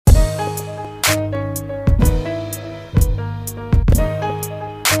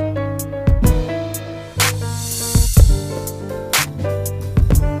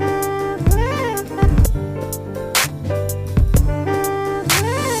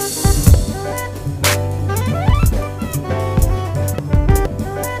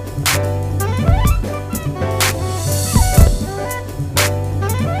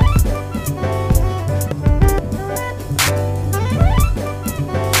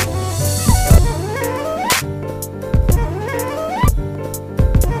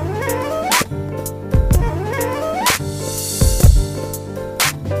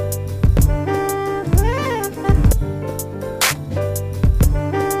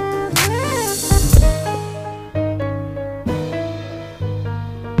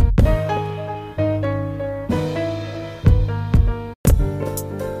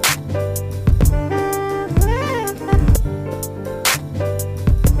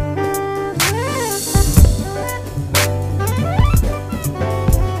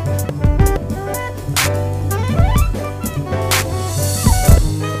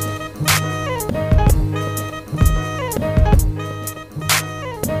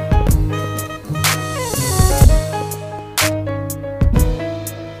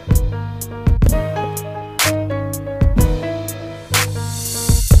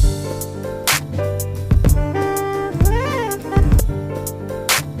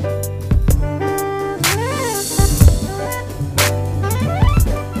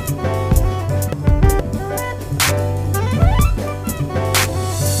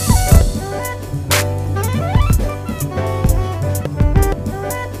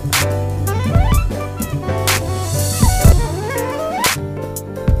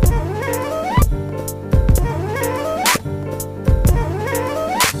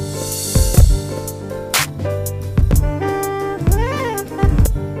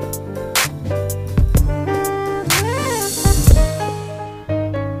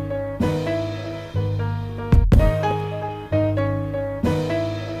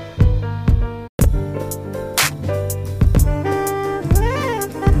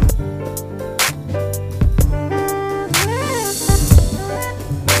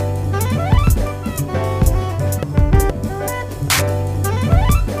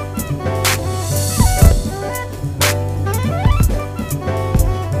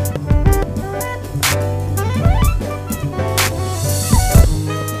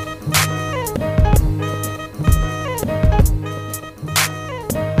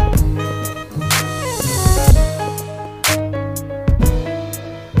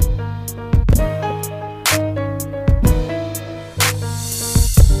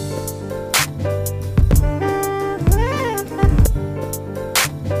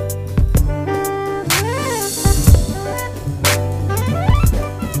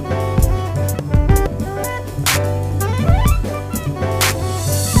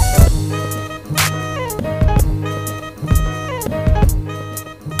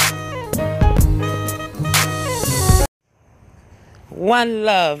One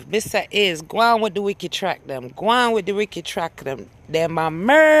love. Mr. Is. Go on with the wicked track them. Go on with the wicked track them. Them a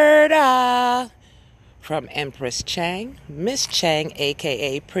murder. From Empress Chang. Miss Chang,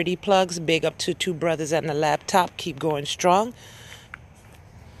 a.k.a. Pretty Plugs. Big up to two brothers and the laptop. Keep going strong.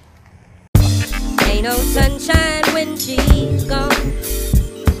 Ain't no sunshine when she's gone.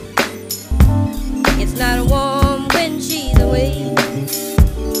 It's not warm when she's away.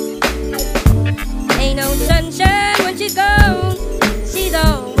 Ain't no sunshine when she's gone. She's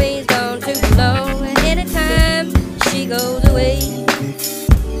always gone too long. Anytime she goes away.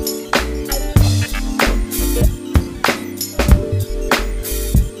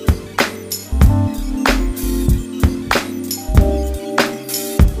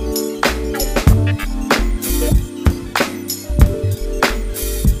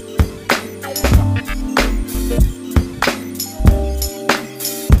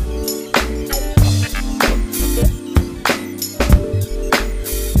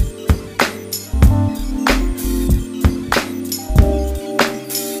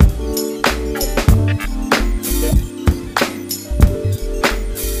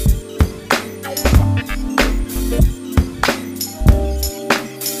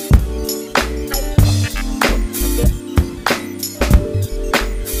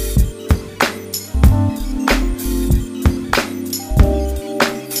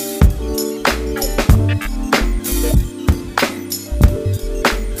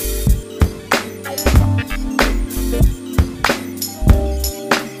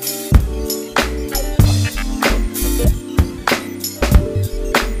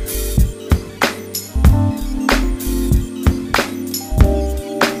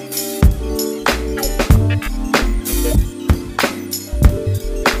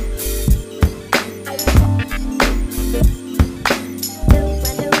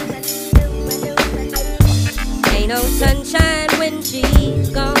 No sunshine when she's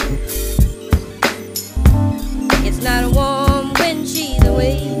gone. It's not warm when she's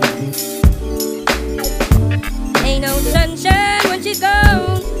away. Ain't no sunshine when she's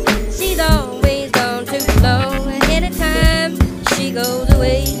gone. She's always gone too long. Anytime she goes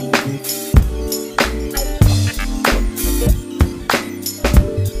away.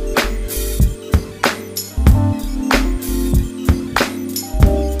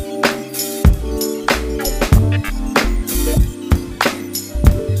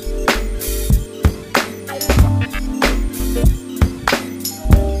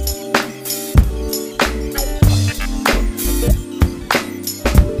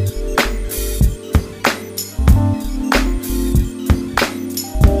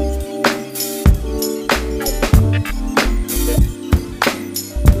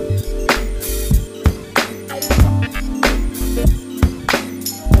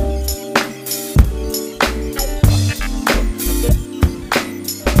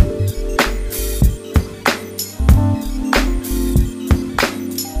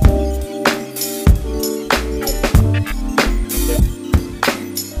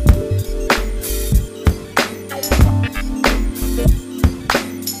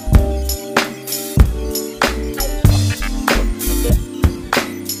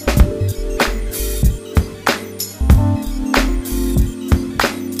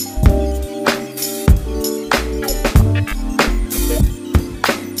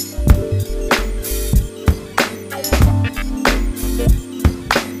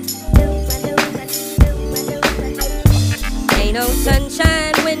 Ain't no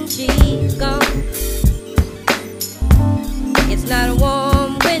sunshine when she's gone. It's not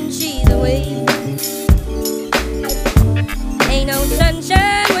warm when she's away. Ain't no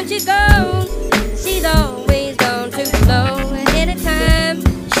sunshine when she's gone. She's always gone too long. Anytime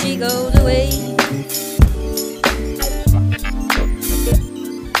she goes away.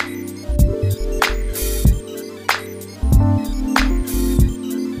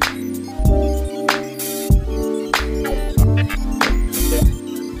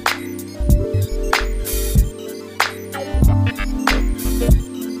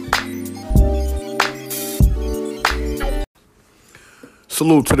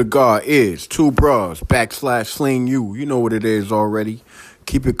 Salute to the God is two bros / sling you. You know what it is already.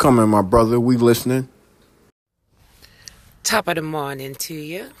 Keep it coming, my brother. We listening. Top of the morning to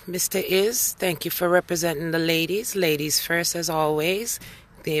you, Mr. Is. Thank you for representing the ladies. Ladies first, as always.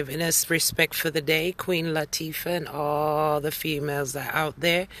 Giving us respect for the day. Queen Latifah and all the females that are out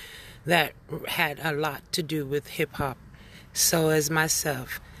there that had a lot to do with hip-hop. So as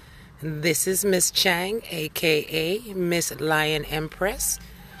myself. This is Miss Chang, a.k.a. Miss Lion Empress,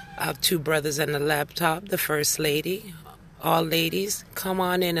 of Two Brothers and a Laptop, the First Lady. All ladies, come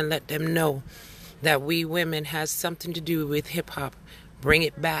on in and let them know that we women has something to do with hip hop. Bring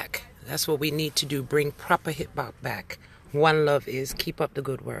it back. That's what we need to do. Bring proper hip hop back. One love is keep up the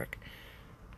good work.